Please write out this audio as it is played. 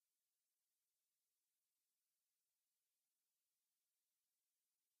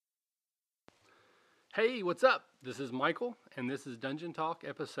Hey, what's up? This is Michael, and this is Dungeon Talk,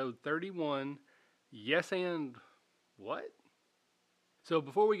 episode 31. Yes, and what? So,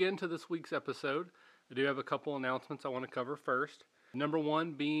 before we get into this week's episode, I do have a couple announcements I want to cover first. Number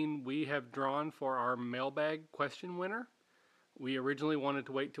one being we have drawn for our mailbag question winner. We originally wanted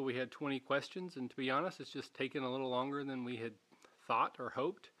to wait till we had 20 questions, and to be honest, it's just taken a little longer than we had thought or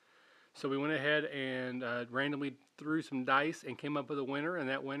hoped. So we went ahead and randomly threw some dice and came up with a winner, and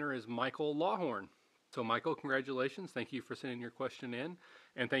that winner is Michael Lawhorn. So, Michael, congratulations. Thank you for sending your question in,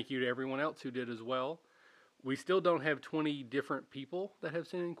 and thank you to everyone else who did as well. We still don't have 20 different people that have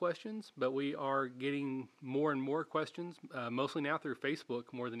sent in questions, but we are getting more and more questions, mostly now through Facebook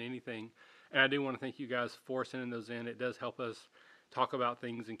more than anything. And I do want to thank you guys for sending those in. It does help us talk about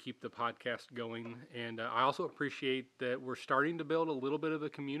things and keep the podcast going. And I also appreciate that we're starting to build a little bit of a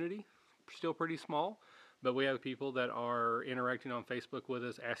community, still pretty small, but we have people that are interacting on Facebook with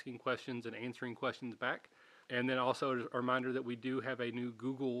us, asking questions and answering questions back. And then also a reminder that we do have a new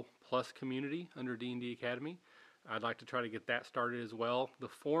Google Plus community under D&D Academy. I'd like to try to get that started as well. The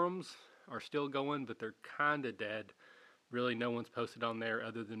forums are still going, but they're kind of dead. Really, no one's posted on there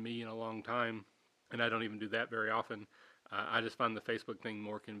other than me in a long time, and I don't even do that very often. I just find the Facebook thing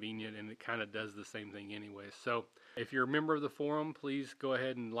more convenient, and it kind of does the same thing anyway. So if you're a member of the forum, please go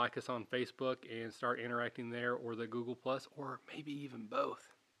ahead and like us on Facebook and start interacting there, or the Google Plus, or maybe even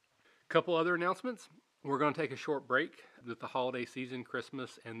both. Couple other announcements. We're going to take a short break with the holiday season,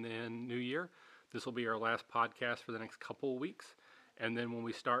 Christmas, and then New Year. This will be our last podcast for the next couple of weeks. And then when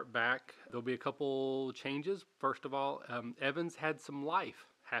we start back, there'll be a couple changes. First of all, Evans had some life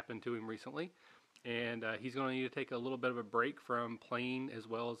happen to him recently, and he's going to need to take a little bit of a break from playing as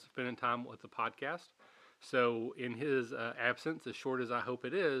well as spending time with the podcast. So in his absence, as short as I hope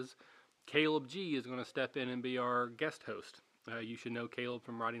it is, Caleb G is going to step in and be our guest host. You should know Caleb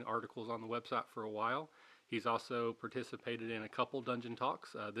from writing articles on the website for a while. He's also participated in a couple Dungeon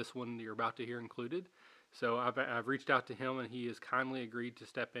Talks, this one you're about to hear included. So I've reached out to him, and he has kindly agreed to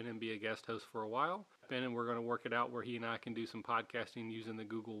step in and be a guest host for a while. And we're going to work it out where he and I can do some podcasting using the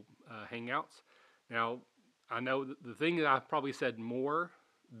Google Hangouts. Now, I know the thing that I've probably said more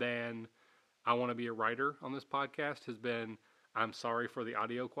than I want to be a writer on this podcast has been, I'm sorry for the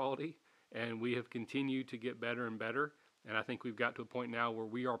audio quality, and we have continued to get better and better. And I think we've got to a point now where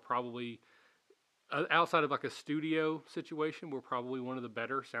we are probably, outside of like a studio situation, we're probably one of the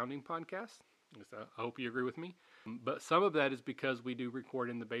better sounding podcasts. So I hope you agree with me. But some of that is because we do record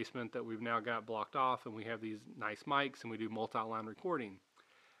in the basement that we've now got blocked off, and we have these nice mics, and we do multi-line recording.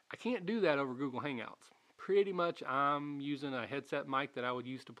 I can't do that over Google Hangouts. Pretty much I'm using a headset mic that I would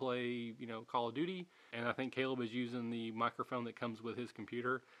use to play, Call of Duty, and I think Caleb is using the microphone that comes with his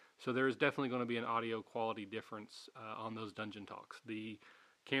computer. So there is definitely going to be an audio quality difference on those Dungeon Talks. The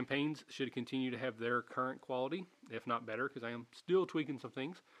campaigns should continue to have their current quality, if not better, because I am still tweaking some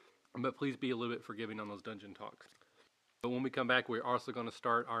things. But please be a little bit forgiving on those Dungeon Talks. But when we come back, we're also going to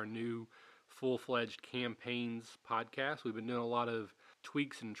start our new full-fledged campaigns podcast. We've been doing a lot of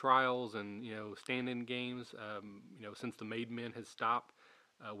tweaks and trials and stand-in games. Since the Made Men has stopped,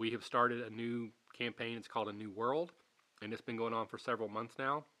 we have started a new campaign. It's called A New World, and it's been going on for several months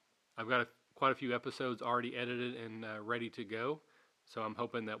now. I've got quite a few episodes already edited and ready to go, so I'm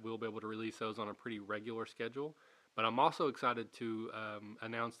hoping that we'll be able to release those on a pretty regular schedule. But I'm also excited to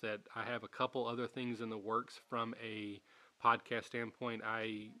announce that I have a couple other things in the works from a podcast standpoint.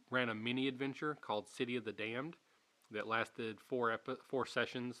 I ran a mini adventure called City of the Damned that lasted four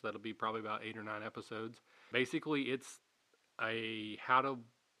sessions. That'll be probably about 8 or 9 episodes. Basically, it's a how to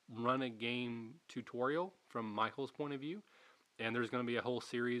run a game tutorial from Michael's point of view. And there's going to be a whole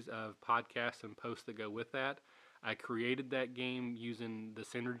series of podcasts and posts that go with that. I created that game using the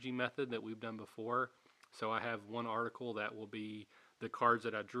synergy method that we've done before. So I have one article that will be the cards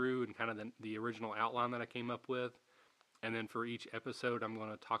that I drew and kind of the original outline that I came up with. And then for each episode, I'm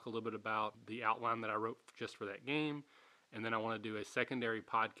going to talk a little bit about the outline that I wrote just for that game. And then I want to do a secondary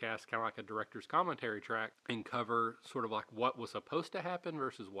podcast, kind of like a director's commentary track, and cover sort of like what was supposed to happen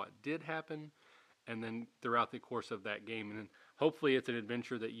versus what did happen. And then throughout the course of that game. And then hopefully it's an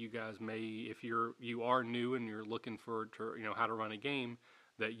adventure that you guys may, if you are new and you're looking for how to run a game,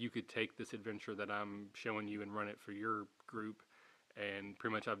 that you could take this adventure that I'm showing you and run it for your group, and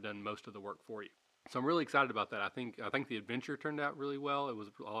pretty much I've done most of the work for you. So I'm really excited about that. I think the adventure turned out really well. It was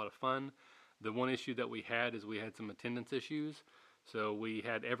a lot of fun. The one issue that we had is we had some attendance issues. So we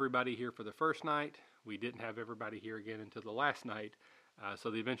had everybody here for the first night. We didn't have everybody here again until the last night.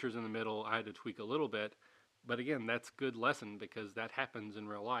 So the adventures in the middle, I had to tweak a little bit. But again, that's good lesson because that happens in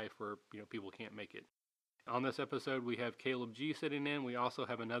real life where people can't make it. On this episode, we have Caleb G sitting in. We also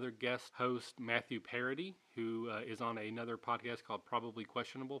have another guest host, Matthew Parody, who is on another podcast called Probably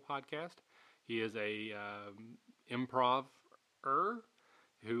Questionable Podcast. He is a improv-er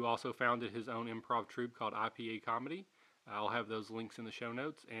who also founded his own improv troupe called IPA Comedy. I'll have those links in the show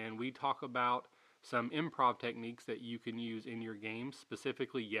notes. And we talk about some improv techniques that you can use in your games,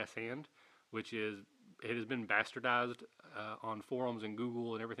 specifically yes and, which is, it has been bastardized on forums and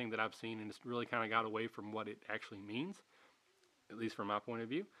Google and everything that I've seen, and it's really kind of got away from what it actually means, at least from my point of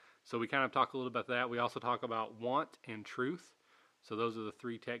view. So we kind of talk a little about that. We also talk about want and truth. So those are the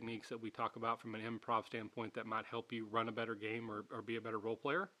three techniques that we talk about from an improv standpoint that might help you run a better game or be a better role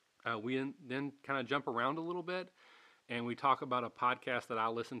player. We then kind of jump around a little bit, and we talk about a podcast that I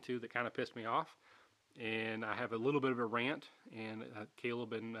listened to that kind of pissed me off. And I have a little bit of a rant, and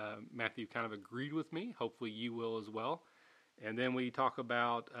Caleb and Matthew kind of agreed with me. Hopefully you will as well. And then we talk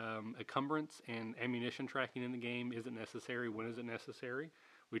about encumbrance and ammunition tracking in the game. Is it necessary? When is it necessary?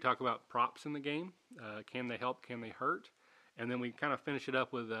 We talk about props in the game. Can they help? Can they hurt? And then we kind of finish it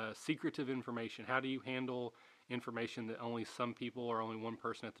up with secretive information. How do you handle information that only some people or only one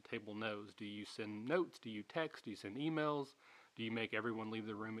person at the table knows? Do you send notes? Do you text? Do you send emails? Do you make everyone leave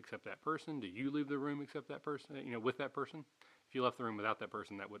the room except that person? Do you leave the room except that person, with that person? If you left the room without that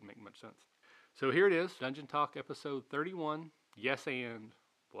person, that wouldn't make much sense. So here it is, Dungeon Talk episode 31, Yes and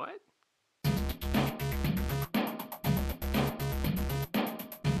What?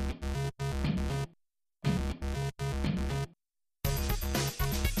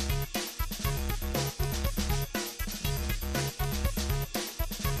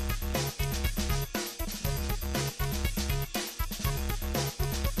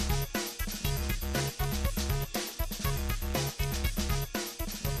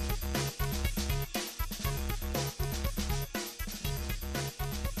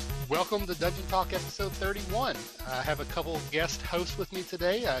 Welcome to Dungeon Talk episode 31. I have a couple guest hosts with me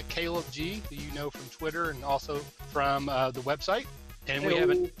today, Caleb G, who you know from Twitter and also from the website. And we have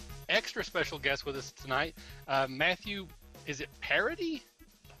an extra special guest with us tonight, Matthew, is it Parody?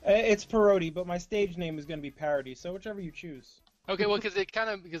 It's Parody, but my stage name is going to be Parody, so whichever you choose. Okay, well,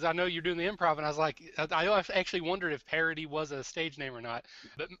 because I know you're doing the improv, and I was like, I actually wondered if Parody was a stage name or not.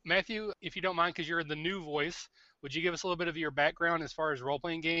 But Matthew, if you don't mind, because you're the new voice, would you give us a little bit of your background as far as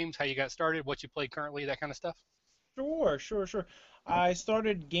role-playing games, how you got started, what you play currently, that kind of stuff? Sure. I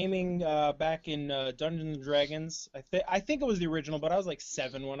started gaming back in Dungeons & Dragons. I think it was the original, but I was like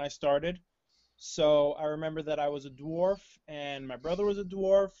 7 when I started. So I remember that I was a dwarf, and my brother was a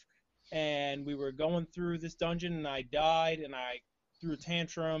dwarf, and we were going through this dungeon, and I died, and I threw a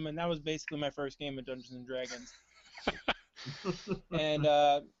tantrum, and that was basically my first game of Dungeons & Dragons. And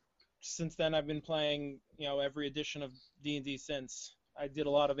since then, I've been playing, every edition of D&D since. I did a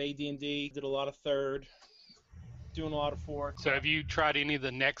lot of AD&D, did a lot of 3rd, doing a lot of 4th. So have you tried any of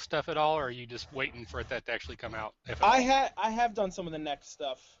the next stuff at all, or are you just waiting for that to actually come out? I have done some of the next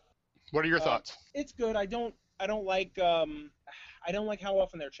stuff. What are your thoughts? It's good. I don't like how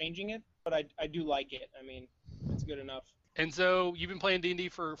often they're changing it, but I do like it. I mean, it's good enough. And so you've been playing D&D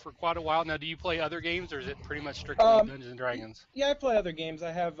for quite a while now. Do you play other games, or is it pretty much strictly Dungeons and Dragons? Yeah, I play other games.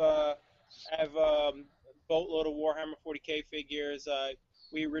 I have boatload of Warhammer 40K figures.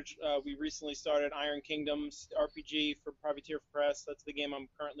 We recently started Iron Kingdoms RPG for Privateer Press. That's the game I'm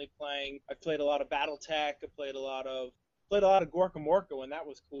currently playing. I've played a lot of BattleTech. I played a lot of Gorka Morka, and that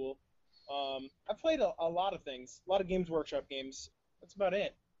was cool. I've played a lot of things, a lot of Games Workshop games. That's about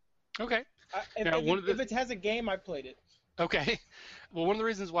it. Okay. If it has a game, I played it. Okay. Well, one of the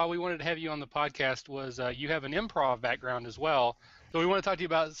reasons why we wanted to have you on the podcast was you have an improv background as well. So we want to talk to you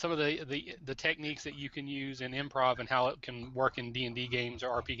about some of the techniques that you can use in improv and how it can work in D&D games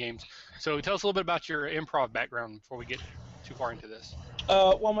or RP games. So tell us a little bit about your improv background before we get too far into this.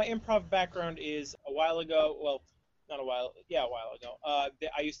 Well, my improv background is a while ago. A while ago.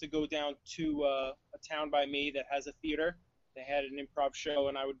 I used to go down to a town by me that has a theater. They had an improv show,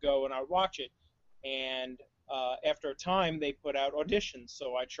 and I would go and I would watch it. And after a time, they put out auditions,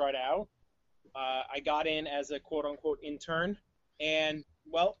 so I tried out. I got in as a quote-unquote intern, and,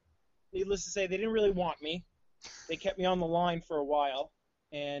 well, needless to say, they didn't really want me. They kept me on the line for a while,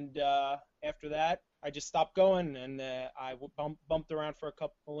 and after that, I just stopped going, and I bumped around for a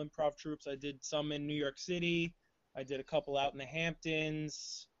couple improv troupes. I did some in New York City. I did a couple out in the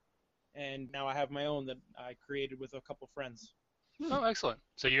Hamptons, and now I have my own that I created with a couple friends. Oh, excellent.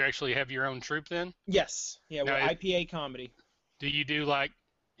 So you actually have your own troupe then? Yes. Yeah, we're IPA Comedy. Do you do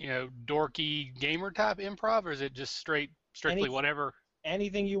dorky gamer type improv, or is it just strictly whatever?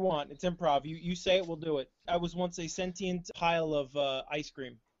 Anything you want. It's improv. You say it, we'll do it. I was once a sentient pile of ice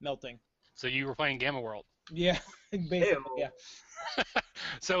cream melting. So you were playing Gamma World. Yeah, basically, yeah.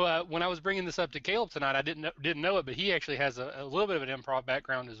 So when I was bringing this up to Caleb tonight, I didn't know it, but he actually has a little bit of an improv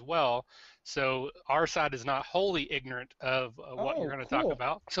background as well. So our side is not wholly ignorant of what you're Oh, going to talk cool.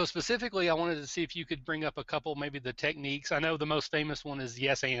 about. So specifically, I wanted to see if you could bring up a couple, maybe the techniques. I know the most famous one is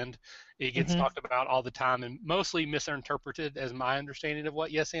yes and. It gets Hmm. talked about all the time and mostly misinterpreted as my understanding of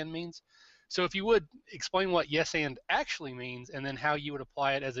what yes and means. So if you would explain what yes and actually means, and then how you would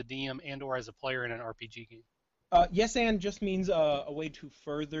apply it as a DM and or as a player in an RPG game. Yes and just means a way to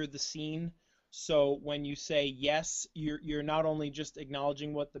further the scene. So when you say yes, you're not only just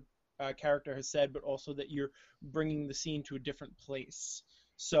acknowledging what the character has said, but also that you're bringing the scene to a different place.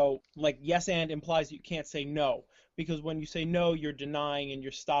 So like yes and implies you can't say no, because when you say no, you're denying and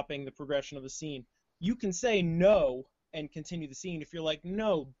you're stopping the progression of the scene. You can say no and continue the scene if you're like,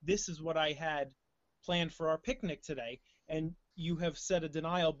 no, this is what I had planned for our picnic today, and you have said a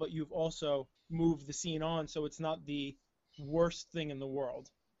denial, but you've also moved the scene on, so it's not the worst thing in the world.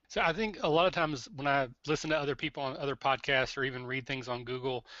 So I think a lot of times when I listen to other people on other podcasts or even read things on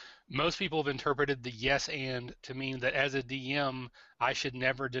Google, most people have interpreted the yes and to mean that as a DM, I should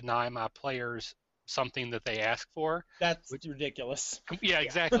never deny my players something that they ask for. That's Which, ridiculous. yeah, Yeah.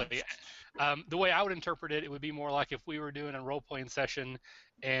 exactly. The way I would interpret it, it would be more like if we were doing a role playing session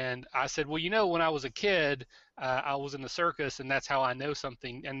and I said, well, when I was a kid, I was in the circus and that's how I know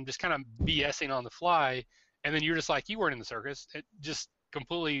something, and just kind of BSing on the fly. And then you're just like, you weren't in the circus. It just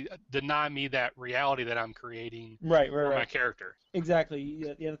completely deny me that reality that I'm creating Right, right, for my right. character. Exactly.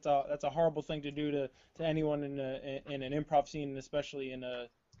 Yeah, yeah, that's a horrible thing to do to anyone in an improv scene, and especially in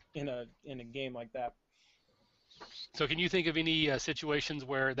a game like that. So can you think of any situations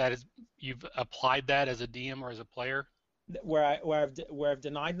where that is you've applied that as a DM or as a player? Where I've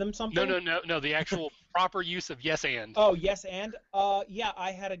denied them No, something. no, no, no. The actual proper use of yes and. Oh, yes, and yeah,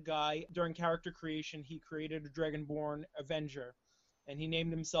 I had a guy during character creation. He created a Dragonborn Avenger, and he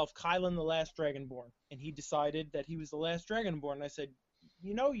named himself Kylan the Last Dragonborn. And he decided that he was the last Dragonborn. And I said,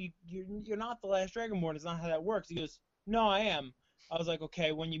 you're not the last Dragonborn. It's not how that works. He goes, no, I am. I was like,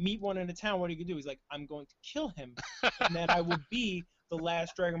 okay, when you meet one in a town, what are you gonna do? He's like, I'm going to kill him, and then I will be the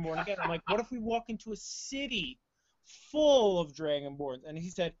last Dragonborn again. I'm like, what if we walk into a city full of Dragonborns? And he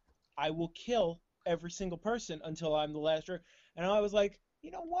said, I will kill every single person until I'm the last dragon. And I was like,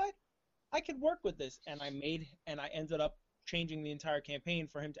 you know what? I could work with this. And I ended up changing the entire campaign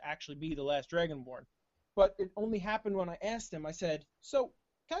for him to actually be the last Dragonborn. But it only happened when I asked him, I said, so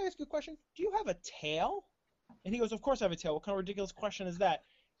can I ask you a question? Do you have a tail? And he goes, of course I have a tail. What kind of ridiculous question is that?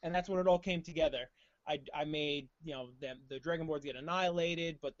 And that's when it all came together. I made, the Dragonborns get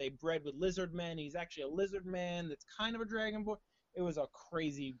annihilated, but they bred with lizard men. He's actually a lizard man that's kind of a Dragonborn. It was a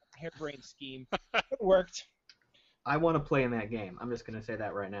crazy harebrained scheme. It worked. I want to play in that game. I'm just going to say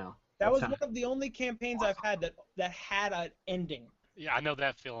that right now. That was sounds one of the only campaigns I've had that had an ending. Yeah, I know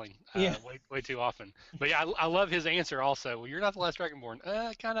that feeling Yeah. way too often. But yeah, I love his answer also. Well, you're not the last Dragonborn.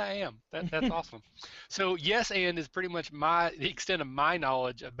 Kind of I am. That's awesome. So yes, and is pretty much the extent of my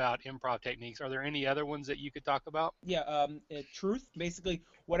knowledge about improv techniques. Are there any other ones that you could talk about? Yeah. Truth. Basically,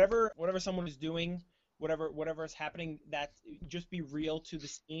 whatever someone is doing, whatever is happening, that just be real to the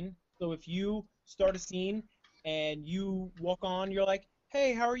scene. So if you start a scene and you walk on, you're like,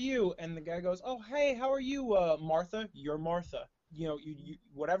 "Hey, how are you?" And the guy goes, "Oh, hey, how are you, Martha?" You're Martha. You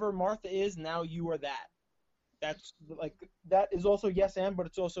whatever Martha is, now you are that. That's like that is also yes and, but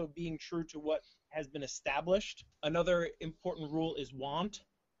it's also being true to what has been established. Another important rule is want,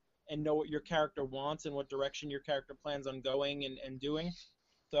 and know what your character wants and what direction your character plans on going and doing.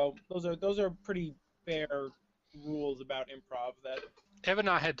 So those are pretty fair rules about improv that. Evan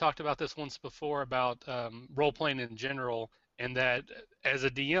and I had talked about this once before about role playing in general, and that as a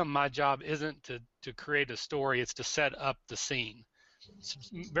DM, my job isn't to create a story; it's to set up the scene. It's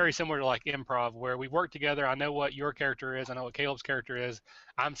very similar to like improv, where we work together. I know what your character is. I know what Caleb's character is.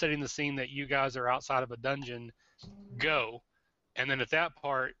 I'm setting the scene that you guys are outside of a dungeon. Go, and then at that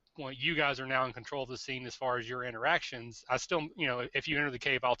part, well, you guys are now in control of the scene as far as your interactions. I still, if you enter the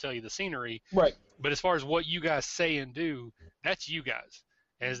cave, I'll tell you the scenery. Right. But as far as what you guys say and do, that's you guys.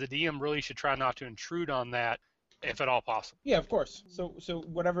 As the DM, really should try not to intrude on that, if at all possible. Yeah, of course. So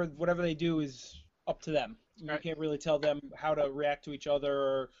whatever they do is up to them. You Right. can't really tell them how to react to each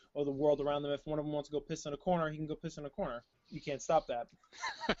other or the world around them. If one of them wants to go piss in a corner, he can go piss in a corner. You can't stop that.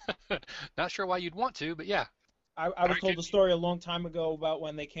 Not sure why you'd want to, but yeah. I was told a story a long time ago about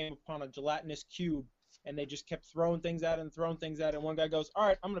when they came upon a gelatinous cube and they just kept throwing things at it and throwing things at it. And one guy goes, "All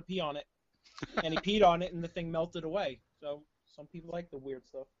right, I'm gonna pee on it," and he peed on it, and the thing melted away. So some people like the weird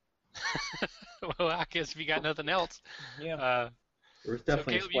stuff. Well, I guess if you got nothing else. Yeah. There was So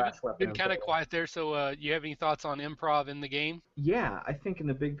definitely a Caleb, you've splash weapon been kind of involved. quiet there. So you have any thoughts on improv in the game? Yeah, I think in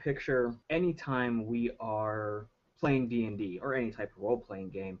the big picture, anytime we are playing D&D or any type of role-playing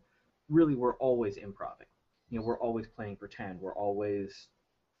game, really we're always improvising. We're always playing pretend. We're always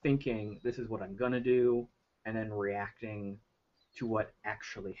thinking, this is what I'm going to do, and then reacting to what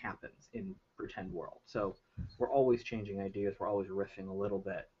actually happens in pretend world. So we're always changing ideas. We're always riffing a little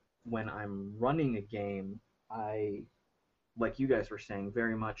bit. When I'm running a game, I, like you guys were saying,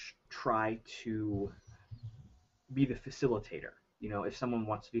 very much try to be the facilitator. If someone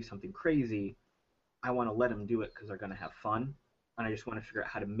wants to do something crazy, I want to let them do it because they're going to have fun, and I just want to figure out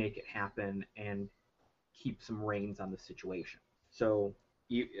how to make it happen and keep some reins on the situation. So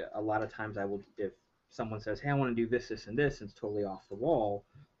a lot of times if someone says, hey, I want to do this, this, and this, and it's totally off the wall,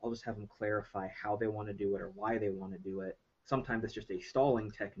 I'll just have them clarify how they want to do it or why they want to do it. Sometimes it's just a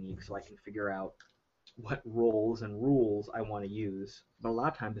stalling technique so I can figure out what roles and rules I want to use. But a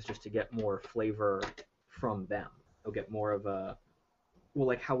lot of times it's just to get more flavor from them. They'll get more of a, well,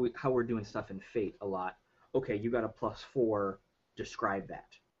 like how we're doing stuff in Fate a lot. Okay, you got a +4, describe that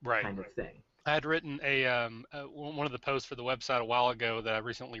Right. kind of thing. I had written one of the posts for the website a while ago that I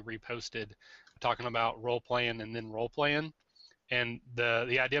recently reposted, talking about role playing and then role playing. And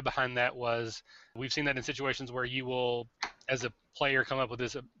the idea behind that was, we've seen that in situations where you will, as a player, come up with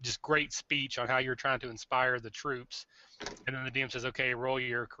this just great speech on how you're trying to inspire the troops, and then the DM says, okay, roll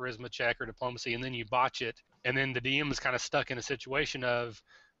your charisma check or diplomacy, and then you botch it, and then the DM is kind of stuck in a situation of,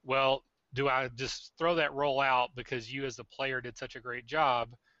 well, do I just throw that roll out because you as the player did such a great job,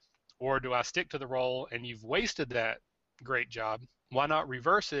 or do I stick to the roll and you've wasted that great job? Why not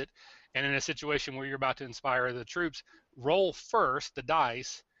reverse it? And in a situation where you're about to inspire the troops, roll first the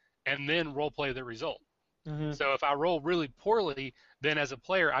dice and then role play the result. Mm-hmm. So if I roll really poorly, then as a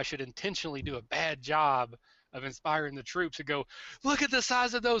player, I should intentionally do a bad job of inspiring the troops to go, look at the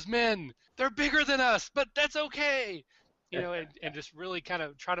size of those men. They're bigger than us, but that's okay. And just really kind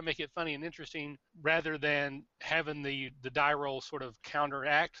of try to make it funny and interesting rather than having the die roll sort of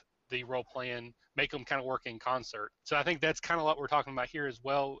counteract the role playing, make them kind of work in concert. So I think that's kind of what we're talking about here as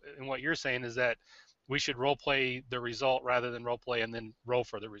well. And what you're saying is that we should role play the result rather than role play and then roll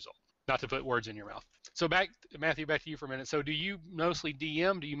for the result. Not to put words in your mouth. So Matthew, back to you for a minute. So do you mostly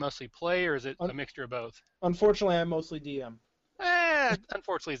DM? Do you mostly play, or is it a mixture of both? Unfortunately, I mostly DM.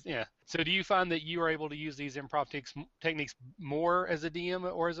 Unfortunately, yeah. So do you find that you are able to use these improv techniques more as a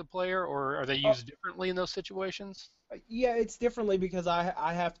DM or as a player, or are they used differently in those situations? Yeah, it's differently because I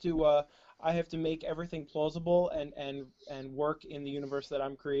have to make everything plausible and work in the universe that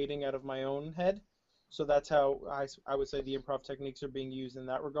I'm creating out of my own head. So that's how I would say the improv techniques are being used in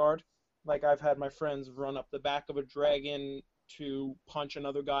that regard. Like, I've had my friends run up the back of a dragon to punch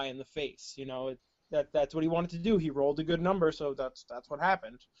another guy in the face. That's what he wanted to do. He rolled a good number, so that's what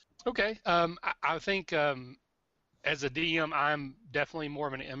happened. Okay. I think as a DM, I'm definitely more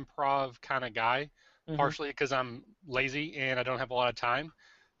of an improv kind of guy, partially because I'm lazy and I don't have a lot of time.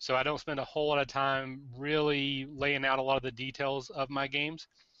 So I don't spend a whole lot of time really laying out a lot of the details of my games.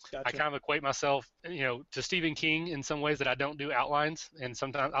 Gotcha. I kind of equate myself, to Stephen King in some ways that I don't do outlines. And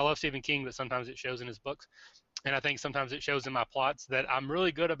sometimes I love Stephen King, but sometimes it shows in his books. And I think sometimes it shows in my plots that I'm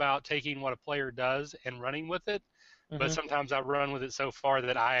really good about taking what a player does and running with it. But sometimes I run with it so far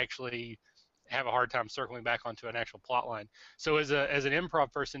that I actually have a hard time circling back onto an actual plot line. So as an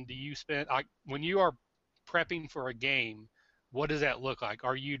improv person, do you spend, when you are prepping for a game, what does that look like?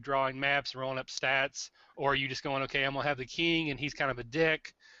 Are you drawing maps, rolling up stats, or are you just going, okay, I'm going to have the king and he's kind of a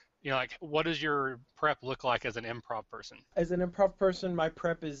dick? What does your prep look like as an improv person? As an improv person, my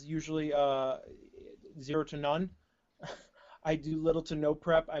prep is usually 0 to none. I do little to no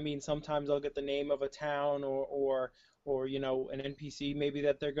prep. I mean, sometimes I'll get the name of a town or an NPC maybe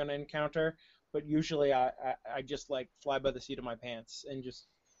that they're going to encounter, but usually I just like fly by the seat of my pants and just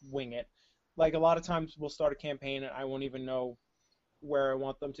wing it. Like, a lot of times we'll start a campaign and I won't even know where I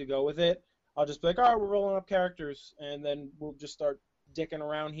want them to go with it. I'll just be like, all right, we're rolling up characters, and then we'll just start dicking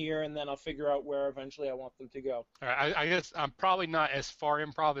around here, and then I'll figure out where eventually I want them to go. All right, I guess I'm probably not as far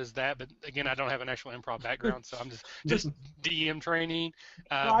improv as that, but again, I don't have an actual improv background, so I'm just DM training.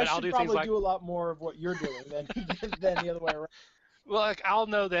 But I'll do things like do a lot more of what you're doing than the other way around. Well, I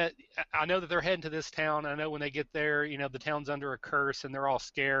know that they're heading to this town. I know when they get there, the town's under a curse and they're all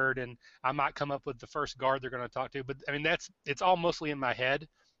scared, and I might come up with the first guard they're going to talk to. But I mean, it's all mostly in my head.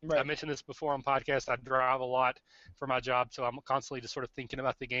 Right. I mentioned this before on podcasts. I drive a lot for my job, so I'm constantly just sort of thinking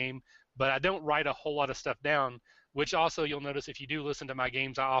about the game. But I don't write a whole lot of stuff down, which also you'll notice if you do listen to my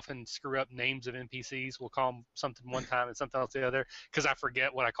games, I often screw up names of NPCs. We'll call them something one time and something else the other because I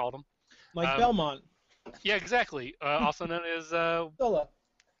forget what I called them. Like Belmont. Yeah, exactly. Also known as Zola.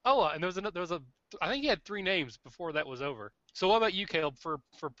 Ola, and I think he had 3 names before that was over. So what about you, Caleb, for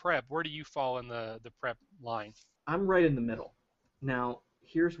prep? Where do you fall in the prep line? I'm right in the middle. Now,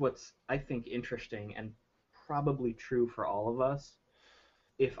 here's what's I think interesting and probably true for all of us.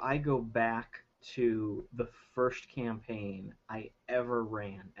 If I go back to the first campaign I ever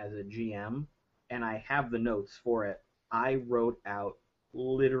ran as a GM, and I have the notes for it, I wrote out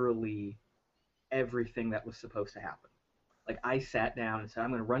literally everything that was supposed to happen. Like I sat down and said, I'm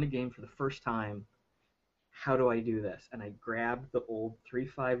going to run a game for the first time. How do I do this? And I grabbed the old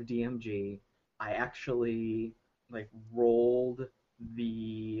 3.5 DMG. I actually like rolled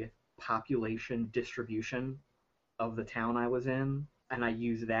the population distribution of the town I was in, and I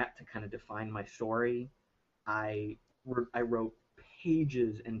used that to kind of define my story. I I wrote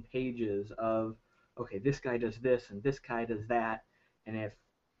pages and pages of okay, this guy does this and this guy does that, and if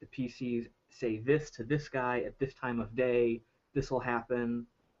the PCs say this to this guy at this time of day, this will happen.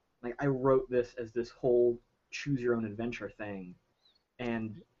 Like I wrote this as this whole choose your own adventure thing,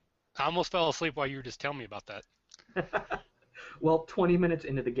 and I almost fell asleep while you were just telling me about that. well, 20 minutes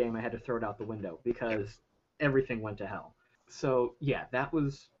into the game, I had to throw it out the window because everything went to hell. So, yeah, that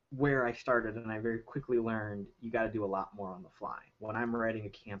was where I started, and I very quickly learned you got to do a lot more on the fly. When I'm writing a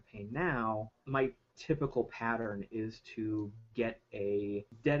campaign now, my typical pattern is to get a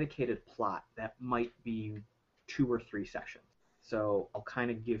dedicated plot that might be 2 or 3 sessions. So I'll kind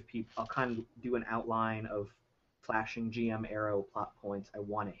of do an outline of flashing GM arrow plot points I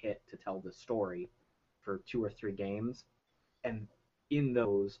want to hit to tell the story for 2 or 3 games, and in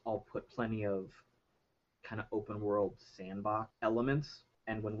those I'll put plenty of kind of open world sandbox elements.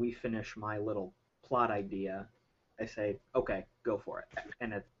 And when we finish my little plot idea, I say, okay, go for it.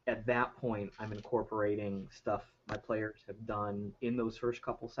 And at that point, I'm incorporating stuff my players have done in those first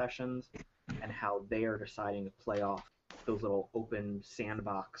couple sessions and how they are deciding to play off those little open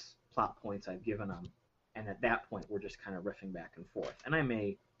sandbox plot points I've given them. And at that point, we're just kind of riffing back and forth. And I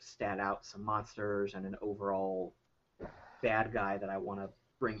may stat out some monsters and an overall bad guy that I want to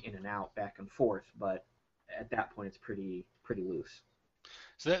bring in and out back and forth, but at that point, it's pretty loose.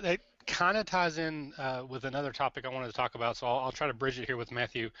 So that kind of ties in with another topic I wanted to talk about. So I'll try to bridge it here with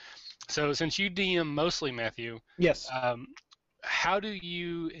Matthew. So since you DM mostly, Matthew, Yes. um, how do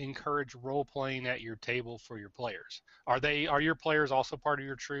you encourage role playing at your table for your players? Are your players also part of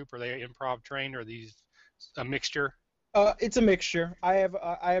your troupe? Are they improv trained? Or are these a mixture? It's a mixture. I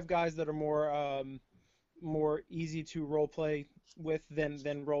have guys that are more easy to role play with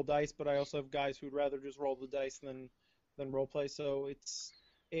than roll dice, but I also have guys who'd rather just roll the dice than role play. So it's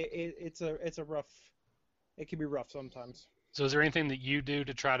a rough. It can be rough sometimes. So is there anything that you do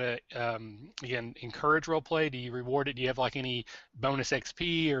to try to again encourage role play? Do you reward it? Do you have like any bonus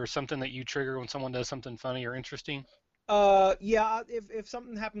XP or something that you trigger when someone does something funny or interesting? Yeah. If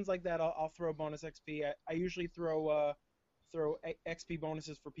something happens like that, I'll throw bonus XP. I usually throw XP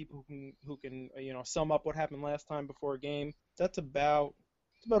bonuses for people who can sum up what happened last time before a game. That's about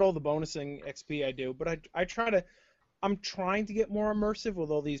all the bonusing XP I do. But I'm trying to get more immersive with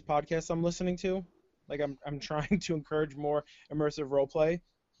all these podcasts I'm listening to. Like I'm trying to encourage more immersive roleplay,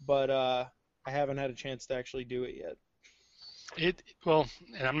 but I haven't had a chance to actually do it yet. Well,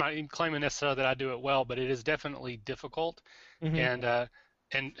 and I'm not even claiming necessarily that I do it well, but it is definitely difficult. Hmm.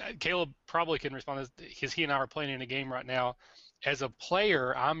 And Caleb probably can respond to this because he and I are playing in a game right now. As a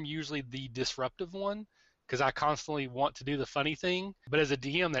player, I'm usually the disruptive one because I constantly want to do the funny thing. But as a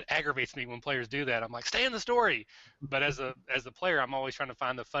DM, that aggravates me when players do that. I'm like, stay in the story. But as a player, I'm always trying to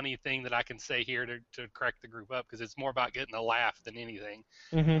find the funny thing that I can say here to crack the group up because it's more about getting a laugh than anything.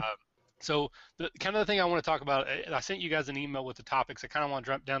 Hmm. Uh, so the kind of the thing I want to talk about, I sent you guys an email with the topics. I kind of want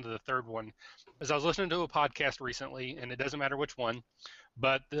to jump down to the third one. As I was listening to a podcast recently, and it doesn't matter which one,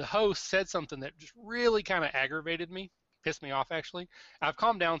 but the host said something that just really kind of aggravated me, pissed me off actually. I've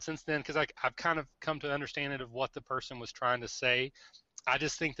calmed down since then because I've kind of come to understand it of what the person was trying to say. I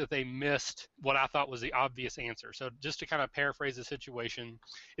just think that they missed what I thought was the obvious answer. So just to kind of paraphrase the situation,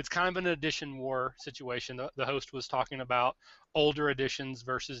 it's kind of an edition war situation. The host was talking about older editions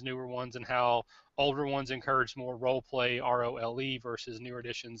versus newer ones and how older ones encourage more role play, ROLE, versus newer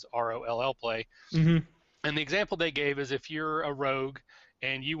editions, ROLL play. Hmm. And the example they gave is if you're a rogue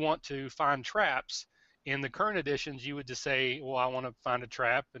and you want to find traps, in the current editions, you would just say, well, I want to find a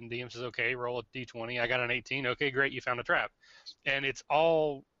trap. And DM says, okay, roll a d20. I got an 18. Okay, great, you found a trap. And it's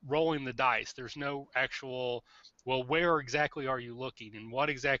all rolling the dice. There's no actual, well, where exactly are you looking? And what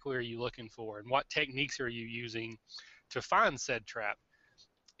exactly are you looking for? And what techniques are you using to find said trap?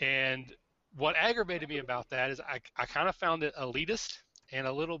 And what aggravated me about that is I kind of found it elitist and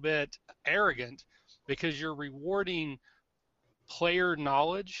a little bit arrogant because you're rewarding player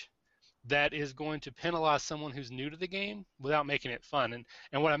knowledge that is going to penalize someone who's new to the game without making it fun.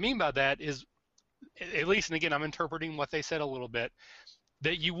 And what I mean by that is, at least, and again, I'm interpreting what they said a little bit,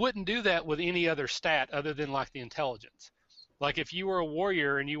 that you wouldn't do that with any other stat other than like the intelligence. Like if you were a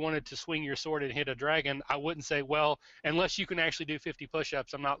warrior and you wanted to swing your sword and hit a dragon, I wouldn't say, well, unless you can actually do 50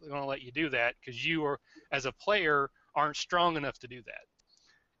 push-ups, I'm not going to let you do that, because you are, as a player, aren't strong enough to do that.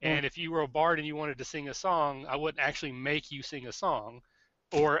 And if you were a bard and you wanted to sing a song, I wouldn't actually make you sing a song,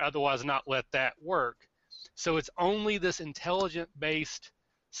 or otherwise not let that work. So it's only this intelligent-based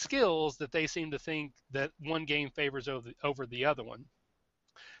skills that they seem to think that one game favors over the other one.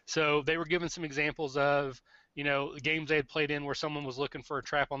 So they were given some examples of, games they had played in where someone was looking for a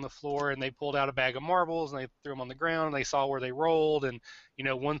trap on the floor and they pulled out a bag of marbles and they threw them on the ground and they saw where they rolled, and,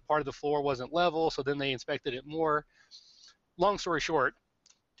 one part of the floor wasn't level, so then they inspected it more. Long story short,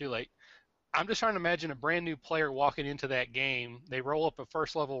 too late. I'm just trying to imagine a brand new player walking into that game. They roll up a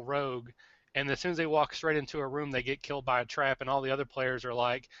first level rogue, and as soon as they walk straight into a room, they get killed by a trap, and all the other players are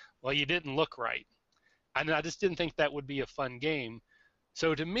like, well, you didn't look right. And I just didn't think that would be a fun game.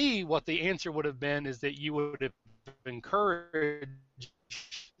 So to me, what the answer would have been is that you would have encouraged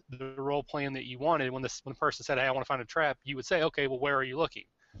the role playing that you wanted. When the person said, hey, I want to find a trap, you would say, okay, well, where are you looking?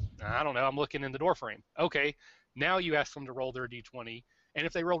 I don't know, I'm looking in the door frame. Okay, now you ask them to roll their D20. And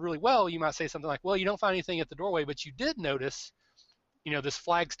if they rolled really well, you might say something like, well, you don't find anything at the doorway, but you did notice, this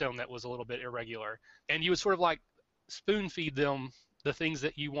flagstone that was a little bit irregular. And you would sort of like spoon feed them the things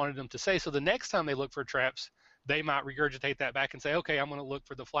that you wanted them to say. So the next time they look for traps, they might regurgitate that back and say, okay, I'm going to look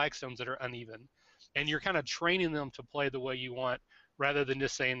for the flagstones that are uneven. And you're kind of training them to play the way you want, rather than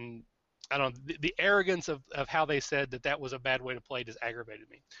just saying, I don't know, the arrogance of how they said that was a bad way to play just aggravated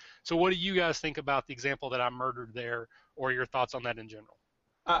me. So what do you guys think about the example that I murdered there, or your thoughts on that in general?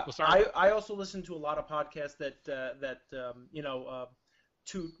 I also listen to a lot of podcasts that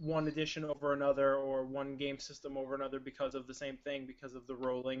toot one edition over another or one game system over another because of the same thing, because of the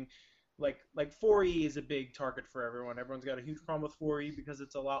rolling. Like 4E is a big target for everyone. Everyone's got a huge problem with 4E because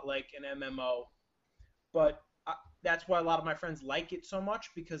it's a lot like an MMO. But that's why a lot of my friends like it so much,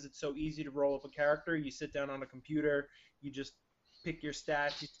 because it's so easy to roll up a character. You sit down on a computer, you just pick your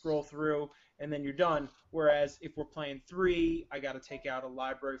stats, you scroll through, and then you're done. Whereas if we're playing 3, I got to take out a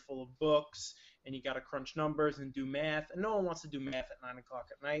library full of books, and you got to crunch numbers and do math, and no one wants to do math at 9 o'clock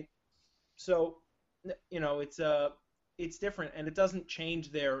at night. So, it's different, and it doesn't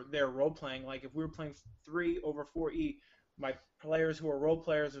change their role playing. Like if we were playing 3 over 4E, my players who are role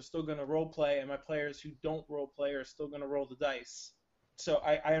players are still going to role play, and my players who don't role play are still going to roll the dice. So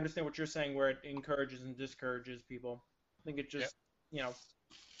I understand what you're saying, where it encourages and discourages people. I think it just,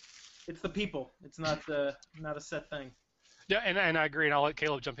 it's the people. It's not a set thing. Yeah, and I agree, and I'll let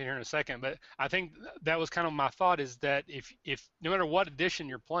Caleb jump in here in a second. But I think that was kind of my thought, is that if no matter what edition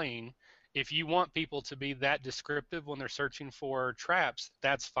you're playing, if you want people to be that descriptive when they're searching for traps,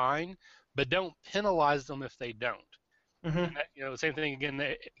 that's fine, but don't penalize them if they don't. Mm-hmm. That, same thing again,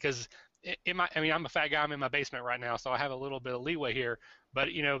 because I'm a fat guy. I'm in my basement right now, so I have a little bit of leeway here. But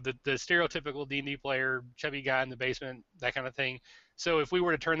the stereotypical D&D player, chubby guy in the basement, that kind of thing. So if we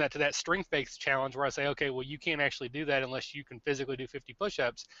were to turn that to that strength-based challenge, where I say, okay, well, you can't actually do that unless you can physically do 50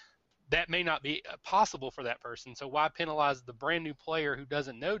 push-ups, that may not be possible for that person. So why penalize the brand new player who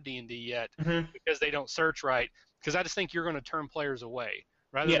doesn't know D&D yet because they don't search right? Because I just think you're going to turn players away,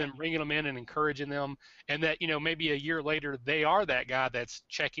 rather than bringing them in and encouraging them, and that, maybe a year later they are that guy that's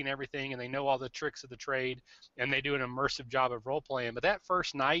checking everything and they know all the tricks of the trade and they do an immersive job of role playing. But that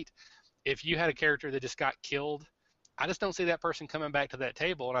first night, if you had a character that just got killed, I just don't see that person coming back to that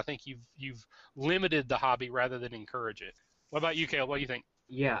table, and I think you've limited the hobby rather than encourage it. What about you, Caleb? What do you think?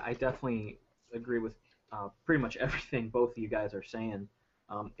 Yeah, I definitely agree with pretty much everything both of you guys are saying.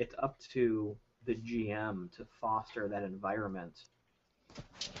 It's up to the GM to foster that environment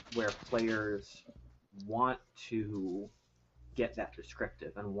where players want to get that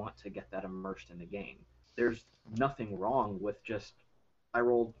descriptive and want to get that immersed in the game. There's nothing wrong with just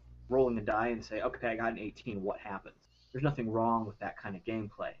rolling a die and say, okay, I got an 18, what happens? There's nothing wrong with that kind of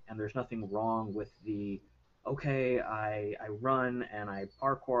gameplay, and there's nothing wrong with the, okay, I run and I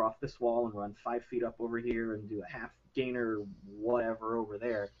parkour off this wall and run 5 feet up over here and do a half gainer whatever over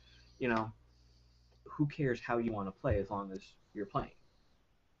there. Who cares how you want to play as long as you're playing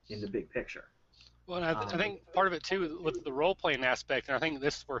in the big picture. Well, I think part of it too with the role-playing aspect, and I think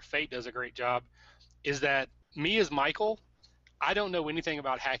this is where Fate does a great job, is that me as Michael, I don't know anything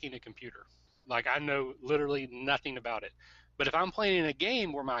about hacking a computer. Like, I know literally nothing about it. But if I'm playing in a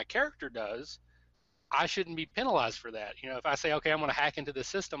game where my character does, I shouldn't be penalized for that. If I say, okay, I'm going to hack into the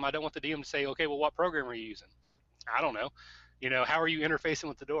system, I don't want the DM to say, okay, well, what program are you using? I don't know. How are you interfacing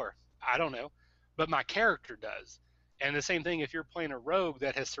with the door? I don't know. But my character does. And the same thing, if you're playing a rogue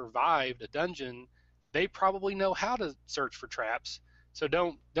that has survived a dungeon, they probably know how to search for traps. So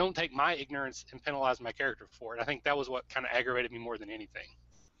don't take my ignorance and penalize my character for it. I think that was what kind of aggravated me more than anything.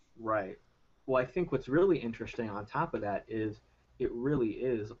 Right. Well, I think what's really interesting on top of that is it really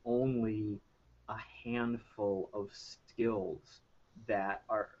is only a handful of skills that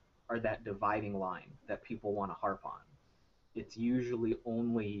are that dividing line that people want to harp on. It's usually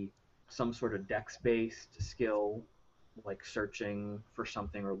only some sort of dex-based skill, like searching for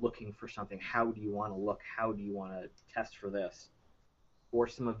something or looking for something. How do you want to look? How do you want to test for this? Or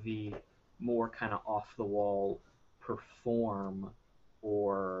some of the more kind of off-the-wall perform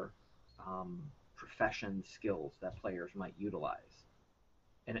or profession skills that players might utilize.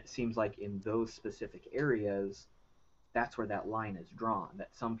 And it seems like in those specific areas, that's where that line is drawn, that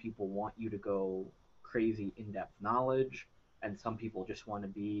some people want you to go crazy in-depth knowledge, and some people just want to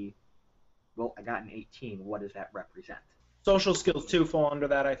be, well, I got an 18, what does that represent? Social skills, too, fall under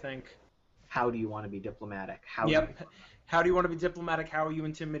that, I think. How do you want to be diplomatic? How do you want to be diplomatic? How are you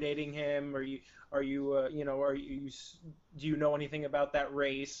intimidating him? Do you know anything about that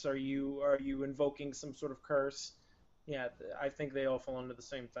race? Are you invoking some sort of curse? Yeah, I think they all fall under the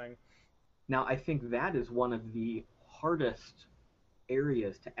same thing. Now, I think that is one of the hardest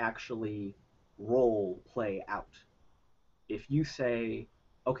areas to actually role play out. If you say,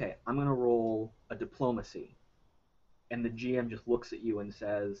 okay, I'm going to roll a diplomacy, and the GM just looks at you and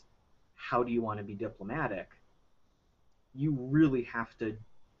says, how do you want to be diplomatic? You really have to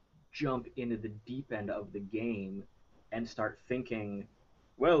jump into the deep end of the game and start thinking,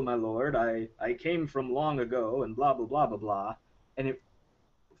 well, my lord, I came from long ago and blah, blah, blah, blah, blah. And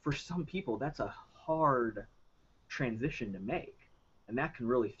for some people, that's a hard transition to make. And that can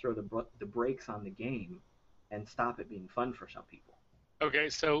really throw the brakes on the game and stop it being fun for some people. Okay,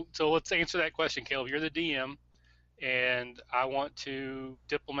 so let's answer that question, Caleb. You're the DM, and I want to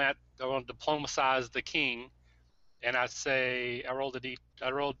diplomatize the king, and I say I rolled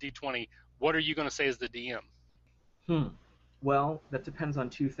D20. What are you going to say as the DM? Well, that depends on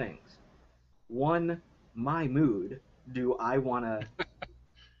two things. One, my mood. Do I want to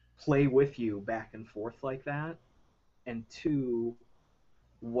play with you back and forth like that? And two,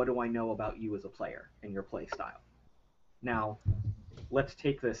 what do I know about you as a player and your play style? Now, let's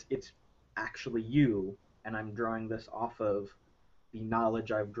take this. It's actually you, and I'm drawing this off of the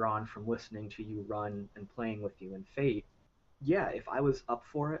knowledge I've drawn from listening to you run and playing with you in Fate. Yeah, if I was up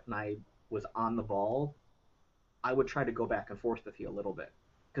for it and I was on the ball, I would try to go back and forth with you a little bit,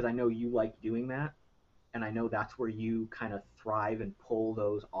 because I know you like doing that, and I know that's where you kind of thrive and pull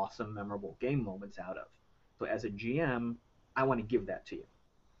those awesome, memorable game moments out of. So as a GM, I want to give that to you.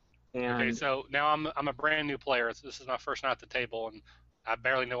 And okay, so now I'm a brand new player. This is my first night at the table, and I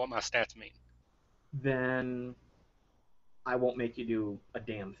barely know what my stats mean. Then I won't make you do a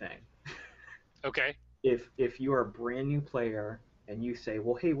damn thing. Okay. If you're a brand new player and you say,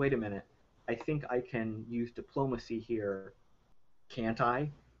 well, hey, wait a minute, I think I can use diplomacy here, can't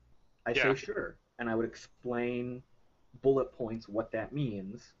I? I say sure, and I would explain bullet points what that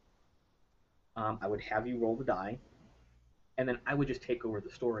means. I would have you roll the die, and then I would just take over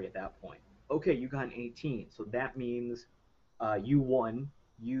the story at that point. Okay, you got an 18, so that means you won.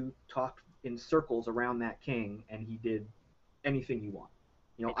 You talked in circles around that king, and he did anything you want.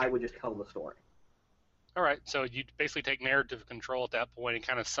 Okay. I would just tell the story. All right, so you basically take narrative control at that point and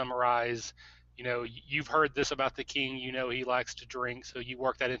kind of summarize, you've heard this about the king, he likes to drink, so you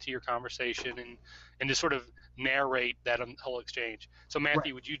work that into your conversation and just sort of narrate that whole exchange. So Matthew,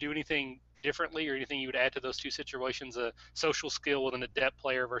 right. Would you do anything differently or anything you would add to those two situations, a social skill with an adept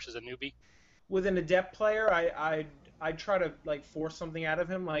player versus a newbie? With an adept player, I'd try to force something out of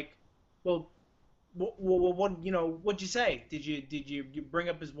him, well, what'd you say? Did you bring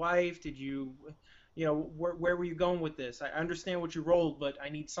up his wife? Did you, where were you going with this? I understand what you rolled, but I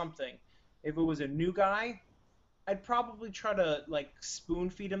need something. If it was a new guy, I'd probably try to spoon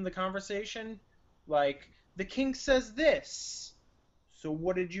feed him the conversation, the king says this. So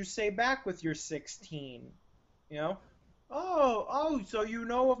what did you say back with your 16? Oh, so you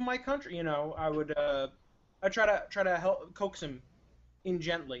know of my country. I would I try to help coax him in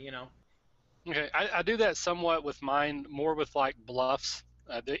gently. Okay, I do that somewhat with mine, more with bluffs.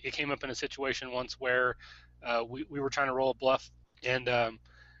 It came up in a situation once where we were trying to roll a bluff, and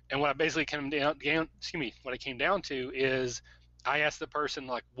what I basically what it came down to is I asked the person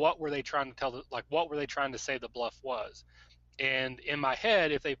what were they trying to what were they trying to say the bluff was, And in my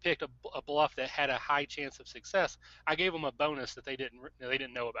head, if they picked a bluff that had a high chance of success, I gave them a bonus that they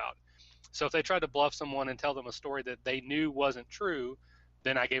didn't know about. So if they tried to bluff someone and tell them a story that they knew wasn't true,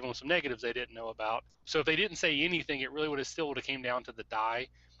 then I gave them some negatives they didn't know about. So if they didn't say anything, it really would have came down to the die.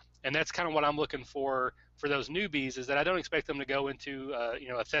 And that's kind of what I'm looking for those newbies, is that I don't expect them to go into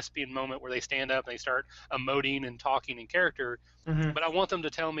a thespian moment where they stand up and they start emoting and talking in character, but I want them to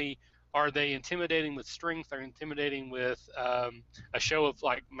tell me, are they intimidating with strength? Are they intimidating with a show of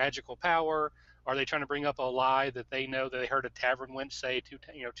like magical power? Are they trying to bring up a lie that they know that they heard a tavern wench say two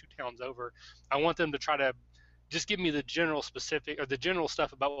towns over? I want them to try to just give me the general specific or the general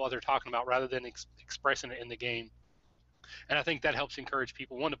stuff about what they're talking about rather than expressing it in the game. And I think that helps encourage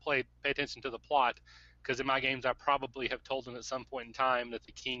people, one, to pay attention to the plot, because in my games I probably have told them at some point in time that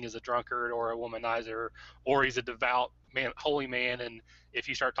the king is a drunkard or a womanizer, or he's a devout man, holy man, and if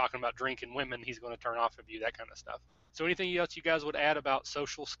you start talking about drinking women, he's going to turn off of you, that kind of stuff. So anything else you guys would add about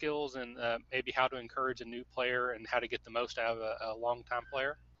social skills and maybe how to encourage a new player and how to get the most out of a long-time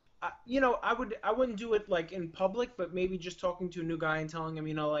player? I wouldn't do it like in public, but maybe just talking to a new guy and telling him,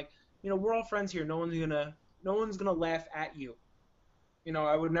 we're all friends here. No one's gonna laugh at you.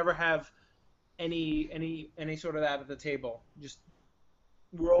 I would never have any sort of that at the table. Just,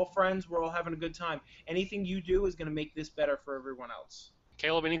 we're all friends. We're all having a good time. Anything you do is gonna make this better for everyone else.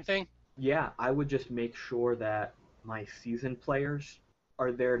 Caleb, anything? Yeah, I would just make sure that my seasoned players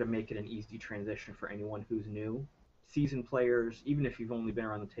are there to make it an easy transition for anyone who's new. Seasoned players, even if you've only been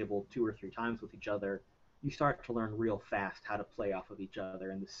around the table 2 or 3 times with each other, you start to learn real fast how to play off of each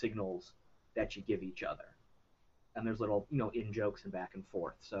other and the signals that you give each other. And there's little, in-jokes and back and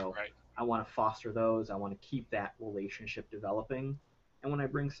forth. So Right. I want to foster those. I want to keep that relationship developing. And when I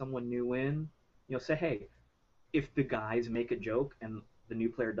bring someone new in, say, hey, if the guys make a joke and the new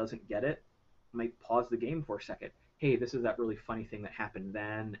player doesn't get it, I might pause the game for a second. Hey, this is that really funny thing that happened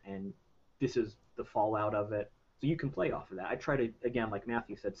then, and this is the fallout of it. So you can play off of that. I try to, again, like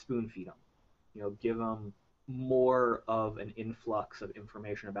Matthew said, spoon feed them. Give them more of an influx of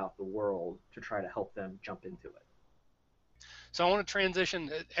information about the world to try to help them jump into it. So I want to transition.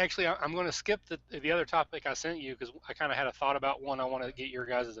 Actually, I'm going to skip the other topic I sent you because I kind of had a thought about one I want to get your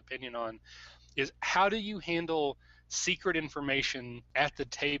guys' opinion on, is how do you handle secret information at the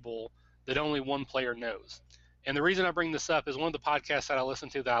table that only one player knows? And the reason I bring this up is one of the podcasts that I listen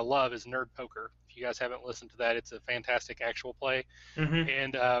to that I love is Nerd Poker. If you guys haven't listened to that, it's a fantastic actual play.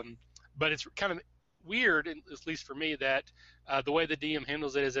 And but it's kind of weird, at least for me, that the way the DM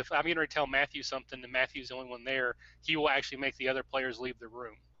handles it is if I'm going to tell Matthew something and Matthew's the only one there, he will actually make the other players leave the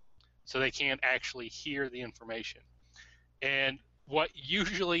room so they can't actually hear the information. And what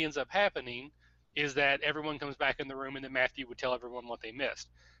usually ends up happening is that everyone comes back in the room and then Matthew would tell everyone what they missed.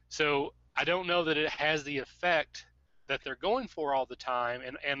 So I don't know that it has the effect that they're going for all the time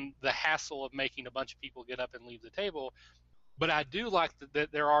and the hassle of making a bunch of people get up and leave the table. But I do like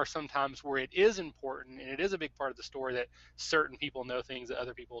that there are some times where it is important and it is a big part of the story that certain people know things that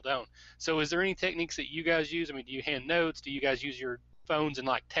other people don't. So is there any techniques that you guys use? I mean, do you hand notes? Do you guys use your phones and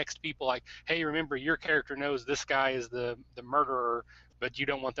like text people like, hey, remember your character knows this guy is the murderer, but you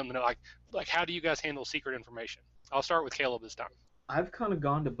don't want them to know? Like how do you guys handle secret information? I'll start with Caleb this time. I've kind of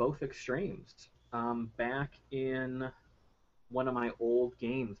gone to both extremes. Back in one of my old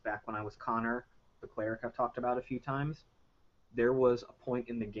games, back when I was Connor, the cleric I've talked about a few times, there was a point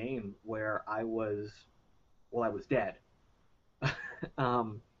in the game where I was dead.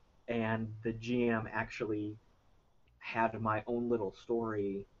 And the GM actually had my own little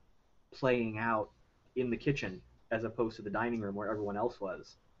story playing out in the kitchen as opposed to the dining room where everyone else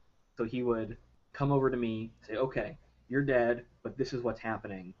was. So he would come over to me, say, okay, you're dead, but this is what's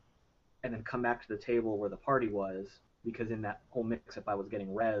happening, and then come back to the table where the party was, because in that whole mix-up I was getting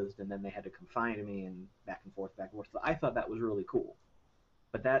rezzed, and then they had to confine me, and back and forth. So I thought that was really cool.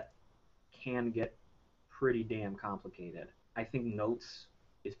 But that can get pretty damn complicated. I think notes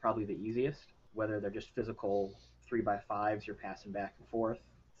is probably the easiest, whether they're just physical 3x5s you're passing back and forth.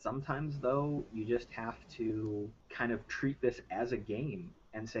 Sometimes, though, you just have to kind of treat this as a game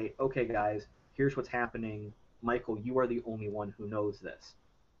and say, okay, guys, here's what's happening. Michael, you are the only one who knows this.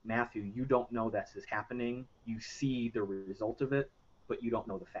 Matthew, you don't know this is happening. You see the result of it, but you don't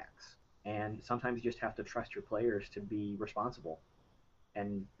know the facts. And sometimes you just have to trust your players to be responsible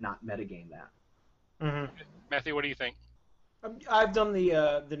and not metagame that. Matthew, what do you think? I've done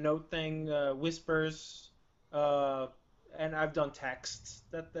the note thing, whispers, and I've done texts.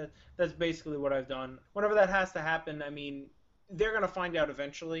 That's basically what I've done. Whenever that has to happen, I mean, they're gonna find out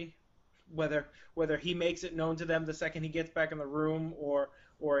eventually, whether he makes it known to them the second he gets back in the room or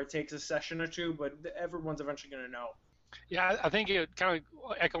it takes a session or two, but everyone's eventually gonna know. Yeah, I think it would kind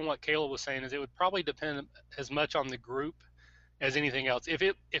of echo what Caleb was saying is it would probably depend as much on the group as anything else. If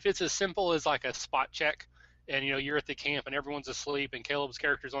it's as simple as like a spot check, and you're at the camp and everyone's asleep and Caleb's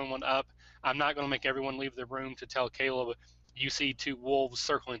character's the only one up, I'm not going to make everyone leave the room to tell Caleb you see two wolves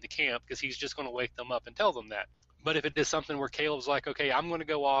circling the camp because he's just going to wake them up and tell them that. But if it is something where Caleb's like, okay, I'm going to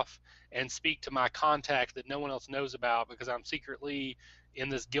go off and speak to my contact that no one else knows about because I'm secretly in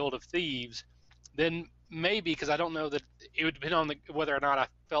this guild of thieves, then maybe, because I don't know that it would depend on whether or not I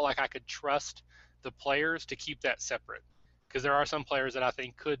felt like I could trust the players to keep that separate. Because there are some players that I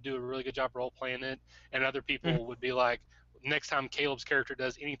think could do a really good job role playing it, and other people would be like, next time Caleb's character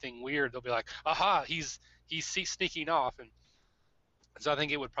does anything weird, they'll be like, aha, he's sneaking off, and so I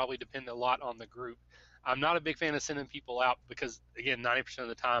think it would probably depend a lot on the group. I'm not a big fan of sending people out because, again, 90% of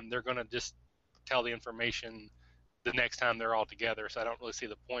the time they're going to just tell the information the next time they're all together, so I don't really see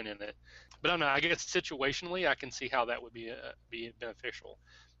the point in it. But I don't know. I guess situationally, I can see how that would be beneficial.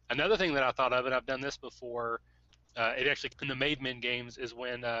 Another thing that I thought of, and I've done this before, it actually in the Made Men games is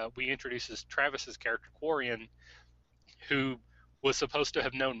when we introduces Travis's character Quarian, who was supposed to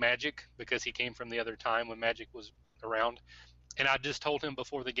have known magic because he came from the other time when magic was around. And I just told him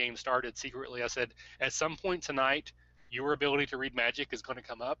before the game started secretly, I said, at some point tonight, your ability to read magic is going to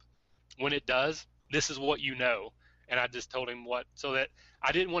come up. When it does, this is what you know. And I just told him what, so that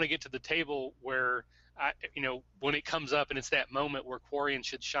I didn't want to get to the table where when it comes up and it's that moment where Quarian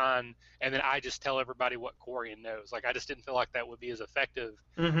should shine, and then I just tell everybody what Quarian knows. Like, I just didn't feel like that would be as effective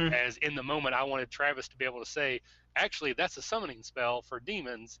as in the moment. I wanted Travis to be able to say, actually, that's a summoning spell for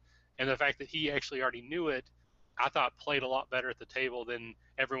demons. And the fact that he actually already knew it, I thought played a lot better at the table than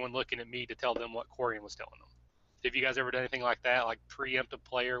everyone looking at me to tell them what Quarian was telling them. Have you guys ever done anything like that, like preempt a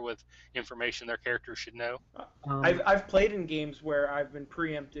player with information their character should know? I've played in games where I've been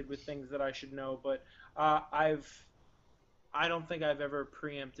preempted with things that I should know, but I don't think I've ever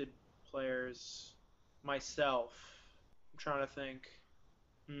preempted players myself. I'm trying to think.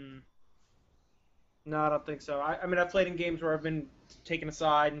 No, I don't think so. I mean, I've played in games where I've been taken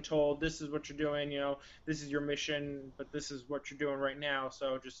aside and told, this is what you're doing, this is your mission, but this is what you're doing right now,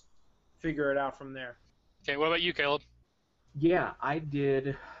 so just figure it out from there. Okay, what about you, Caleb? Yeah, I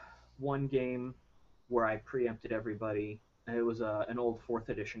did one game where I preempted everybody. It was an old 4th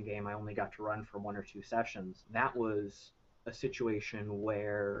edition game I only got to run for 1 or 2 sessions. That was a situation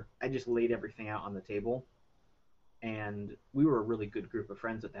where I just laid everything out on the table, and we were a really good group of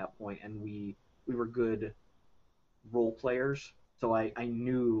friends at that point, and we were good role players, so I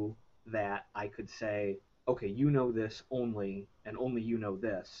knew that I could say, okay, you know this only, and only you know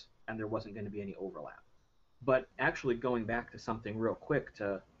this, and there wasn't going to be any overlap. But actually going back to something real quick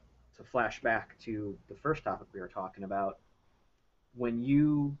to flash back to the first topic we were talking about, when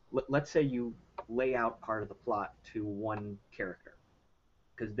you, let's say you lay out part of the plot to one character,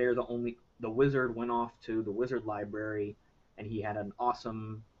 because they're the wizard went off to the wizard library, and he had an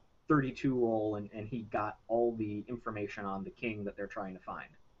awesome 32 roll, and he got all the information on the king that they're trying to find.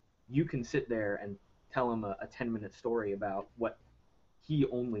 You can sit there and tell him a 10-minute story about what he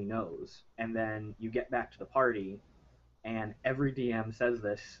only knows, and then you get back to the party, and every DM says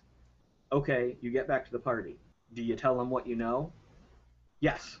this, okay, you get back to the party. Do you tell him what you know?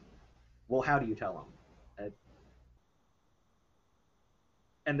 Yes. Well, how do you tell him?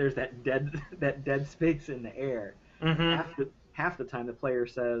 And there's that dead space in the air. Half the time the player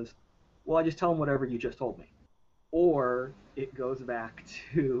says, well, I just tell them whatever you just told me. Or it goes back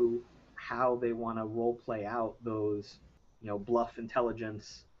to how they want to role play out those, bluff,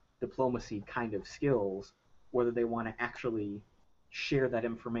 intelligence, diplomacy kind of skills, whether they want to actually share that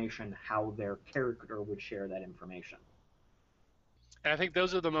information how their character would share that information. And I think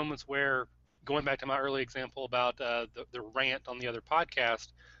those are the moments where, going back to my early example about the rant on the other podcast,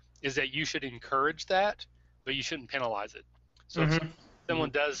 is that you should encourage that, but you shouldn't penalize it. So if someone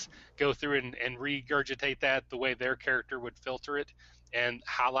does go through and regurgitate that the way their character would filter it and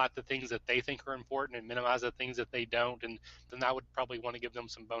highlight the things that they think are important and minimize the things that they don't, and then I would probably want to give them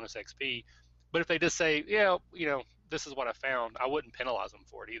some bonus XP. But if they just say, yeah, this is what I found, I wouldn't penalize them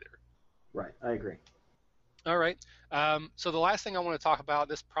for it either. Right, I agree. All right. So the last thing I want to talk about,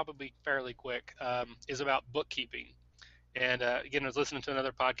 this probably fairly quick, is about bookkeeping. And again, I was listening to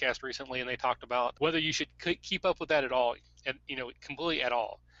another podcast recently, and they talked about whether you should keep up with that at all, and completely at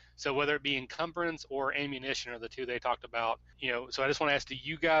all. So whether it be encumbrance or ammunition are the two they talked about. So I just want to ask: do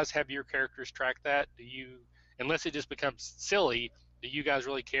you guys have your characters track that? Do you, unless it just becomes silly, do you guys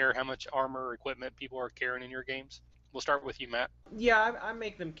really care how much armor or equipment people are carrying in your games? We'll start with you, Matt. Yeah, I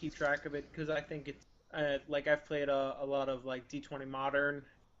make them keep track of it because I think it's like I've played a lot of like D20 Modern,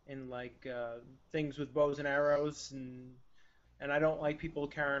 in like things with bows and arrows, and I don't like people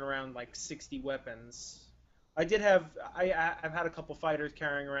carrying around like 60 weapons. I did have I've had a couple fighters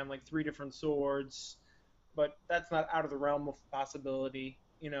carrying around like 3 different swords, but that's not out of the realm of possibility.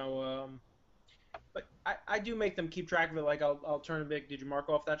 But I do make them keep track of it. Like I'll turn and be like, did you mark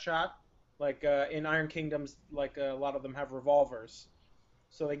off that shot? Like in Iron Kingdoms, like a lot of them have revolvers,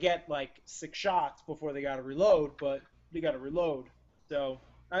 so they get like 6 shots before they got to reload, but they got to reload. So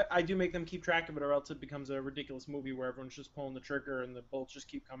I do make them keep track of it, or else it becomes a ridiculous movie where everyone's just pulling the trigger and the bullets just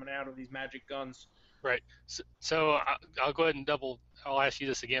keep coming out of these magic guns. Right. So I'll go ahead and I'll ask you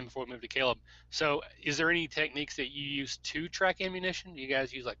this again before we move to Caleb. So is there any techniques that you use to track ammunition? Do you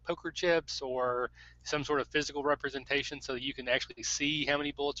guys use like poker chips or some sort of physical representation so that you can actually see how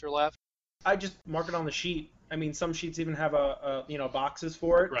many bullets are left? I just mark it on the sheet. I mean, some sheets even have boxes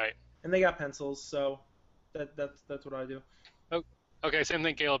for it, Right. and they got pencils, so that's what I do. Okay, same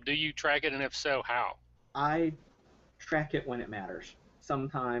thing, Caleb. Do you track it, and if so, how? I track it when it matters.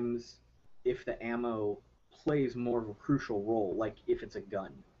 Sometimes, if the ammo plays more of a crucial role, like if it's a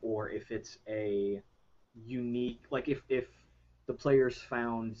gun, or if it's a unique, like if the players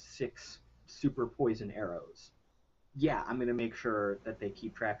found 6 super poison arrows, yeah, I'm going to make sure that they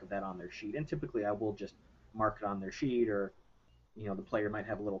keep track of that on their sheet. And typically I will just mark it on their sheet, or the player might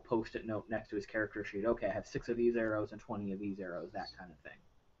have a little post-it note next to his character sheet. Okay, I have 6 of these arrows and 20 of these arrows, that kind of thing.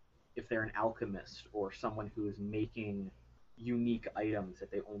 If they're an alchemist or someone who is making unique items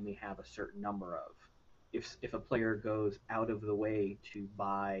that they only have a certain number of, if a player goes out of the way to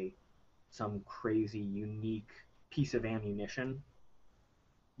buy some crazy unique piece of ammunition,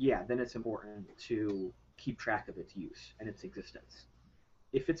 yeah, then it's important to keep track of its use and its existence.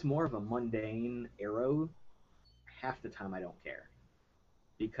 If it's more of a mundane arrow, half the time I don't care.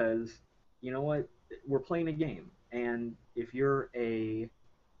 Because, you know what, we're playing a game, and if you're a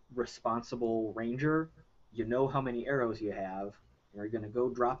responsible ranger, you know how many arrows you have, and you're going to go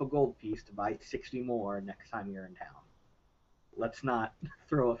drop a gold piece to buy 60 more next time you're in town. Let's not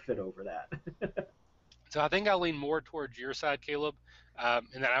throw a fit over that. So I think I lean more towards your side, Caleb,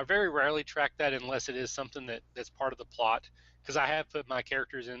 and that I very rarely track that unless it is something that's part of the plot. Because I have put my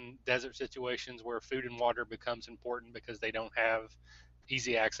characters in desert situations where food and water becomes important because they don't have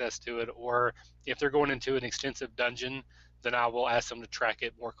easy access to it, or if they're going into an extensive dungeon, then I will ask them to track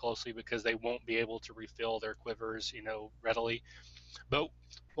it more closely because they won't be able to refill their quivers, readily. But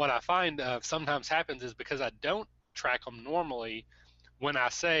what I find sometimes happens is because I don't track them normally, when I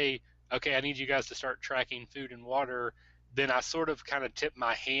say, okay, I need you guys to start tracking food and water, then I sort of kind of tip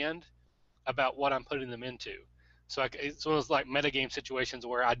my hand about what I'm putting them into. So it's one of those like metagame situations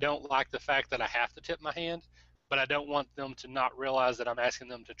where I don't like the fact that I have to tip my hand, but I don't want them to not realize that I'm asking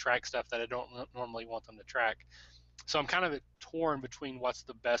them to track stuff that I don't normally want them to track. So I'm kind of torn between what's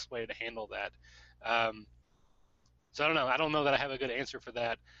the best way to handle that. So I don't know. I don't know that I have a good answer for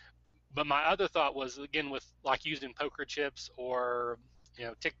that. But my other thought was, again, with like using poker chips or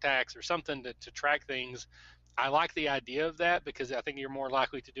Tic Tacs or something to track things. I like the idea of that because I think you're more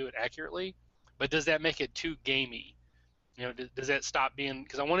likely to do it accurately. But does that make it too gamey? Does that stop being,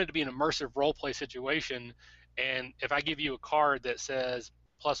 because I want it to be an immersive role play situation, and if I give you a card that says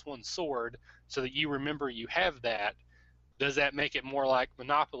 +1 sword so that you remember you have that, does that make it more like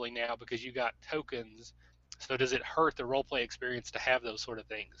Monopoly now because you got tokens? So does it hurt the role play experience to have those sort of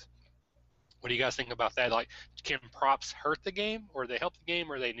things? What do you guys think about that? Like, can props hurt the game, or they help the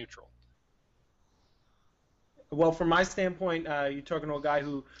game, or are they neutral? Well, from my standpoint, you're talking to a guy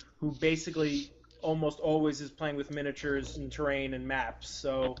who basically almost always is playing with miniatures and terrain and maps,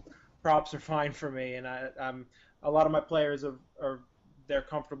 so props are fine for me. And I'm a lot of my players are they're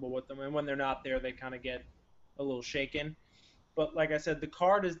comfortable with them, and when they're not there, they kind of get a little shaken. But like I said, the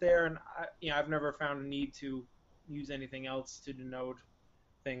card is there, and I've never found a need to use anything else to denote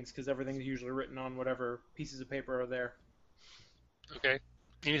things because everything's usually written on whatever pieces of paper are there. Okay.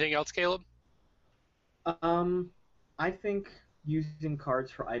 Anything else, Caleb? I think using cards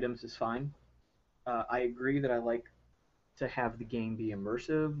for items is fine. I agree that I like to have the game be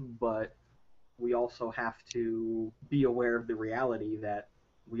immersive, but we also have to be aware of the reality that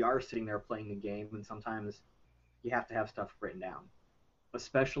we are sitting there playing a game, and sometimes you have to have stuff written down.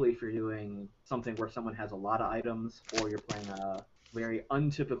 Especially if you're doing something where someone has a lot of items, or you're playing a very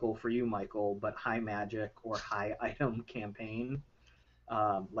untypical for you, Michael, but high magic or high item campaign,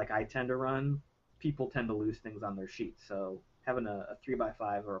 like I tend to run. People tend to lose things on their sheets, so having a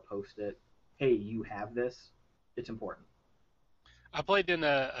 3x5 or a post-it, hey, you have this, it's important. I played in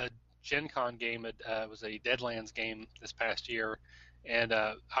a Gen Con game. It was a Deadlands game this past year, and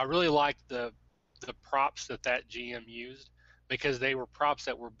I really liked the props that GM used because they were props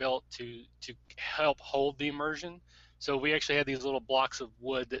that were built to help hold the immersion. So we actually had these little blocks of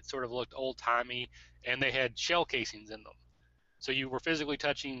wood that sort of looked old-timey, and they had shell casings in them. So you were physically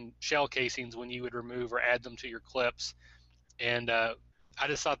touching shell casings when you would remove or add them to your clips. And I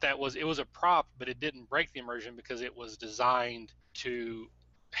just thought it was a prop, but it didn't break the immersion because it was designed to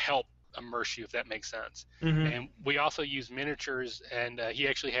help immerse you, if that makes sense. Mm-hmm. And we also used miniatures, and he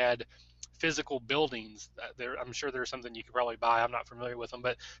actually had physical buildings. I'm sure there's something you could probably buy. I'm not familiar with them,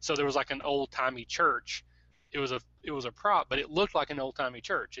 but so there was like an old-timey church. It was a prop, but it looked like an old-timey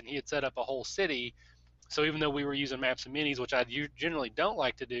church, and he had set up a whole city. So even though we were using maps and minis, which I generally don't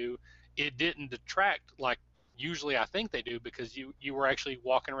like to do, it didn't detract like usually I think they do, because you were actually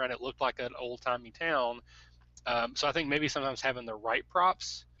walking around. It looked like an old-timey town. So I think maybe sometimes having the right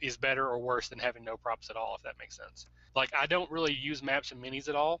props is better or worse than having no props at all, if that makes sense. Like, I don't really use maps and minis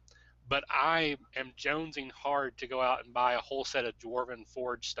at all, but I am jonesing hard to go out and buy a whole set of Dwarven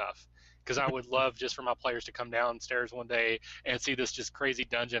Forge stuff, because I would love just for my players to come downstairs one day and see this just crazy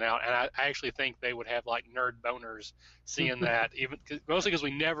dungeon out. And I actually think they would have like nerd boners seeing that, mostly because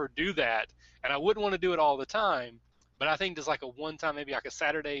we never do that. And I wouldn't want to do it all the time, but I think just like a one-time, maybe like a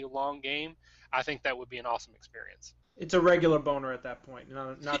Saturday long game, I think that would be an awesome experience. It's a regular boner at that point,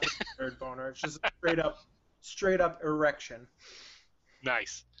 not just a nerd boner. It's just a straight up erection.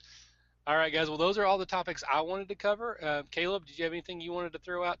 Nice. All right, guys. Well, those are all the topics I wanted to cover. Caleb, did you have anything you wanted to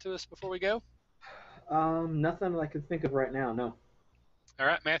throw out to us before we go? Nothing I can think of right now, no. All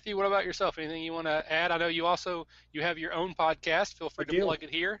right, Matthew, what about yourself? Anything you want to add? I know you have your own podcast. Feel free to plug it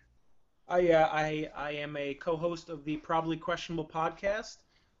here. I am a co-host of the Probably Questionable podcast.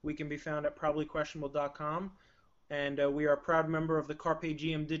 We can be found at probablyquestionable.com, and we are a proud member of the Carpe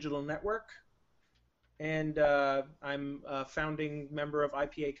GM Digital Network, and I'm a founding member of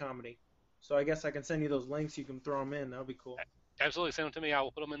IPA Comedy. So I guess I can send you those links. You can throw them in. That would be cool. Absolutely. Send them to me. I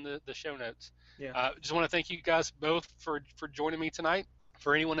will put them in the show notes. Yeah. Just want to thank you guys both for joining me tonight.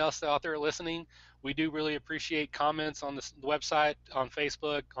 For anyone else out there listening, we do really appreciate comments on the website, on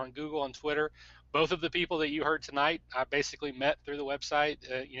Facebook, on Google, on Twitter. Both of the people that you heard tonight, I basically met through the website,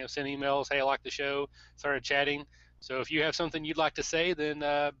 sent emails, hey, I like the show, started chatting. So if you have something you'd like to say, then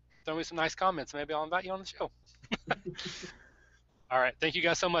throw me some nice comments. Maybe I'll invite you on the show. All right. Thank you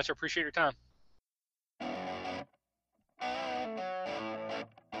guys so much. I appreciate your time.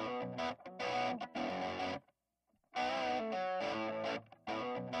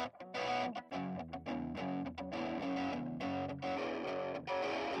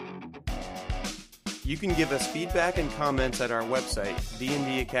 You can give us feedback and comments at our website,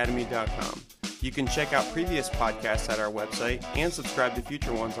 dndacademy.com. You can check out previous podcasts at our website and subscribe to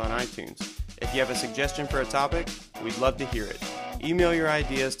future ones on iTunes. If you have a suggestion for a topic, we'd love to hear it. Email your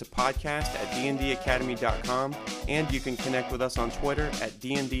ideas to podcast@dndacademy.com, and you can connect with us on Twitter at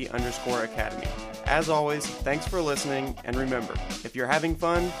 @DND_Academy. As always, thanks for listening, and remember, if you're having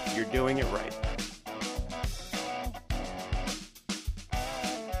fun, you're doing it right.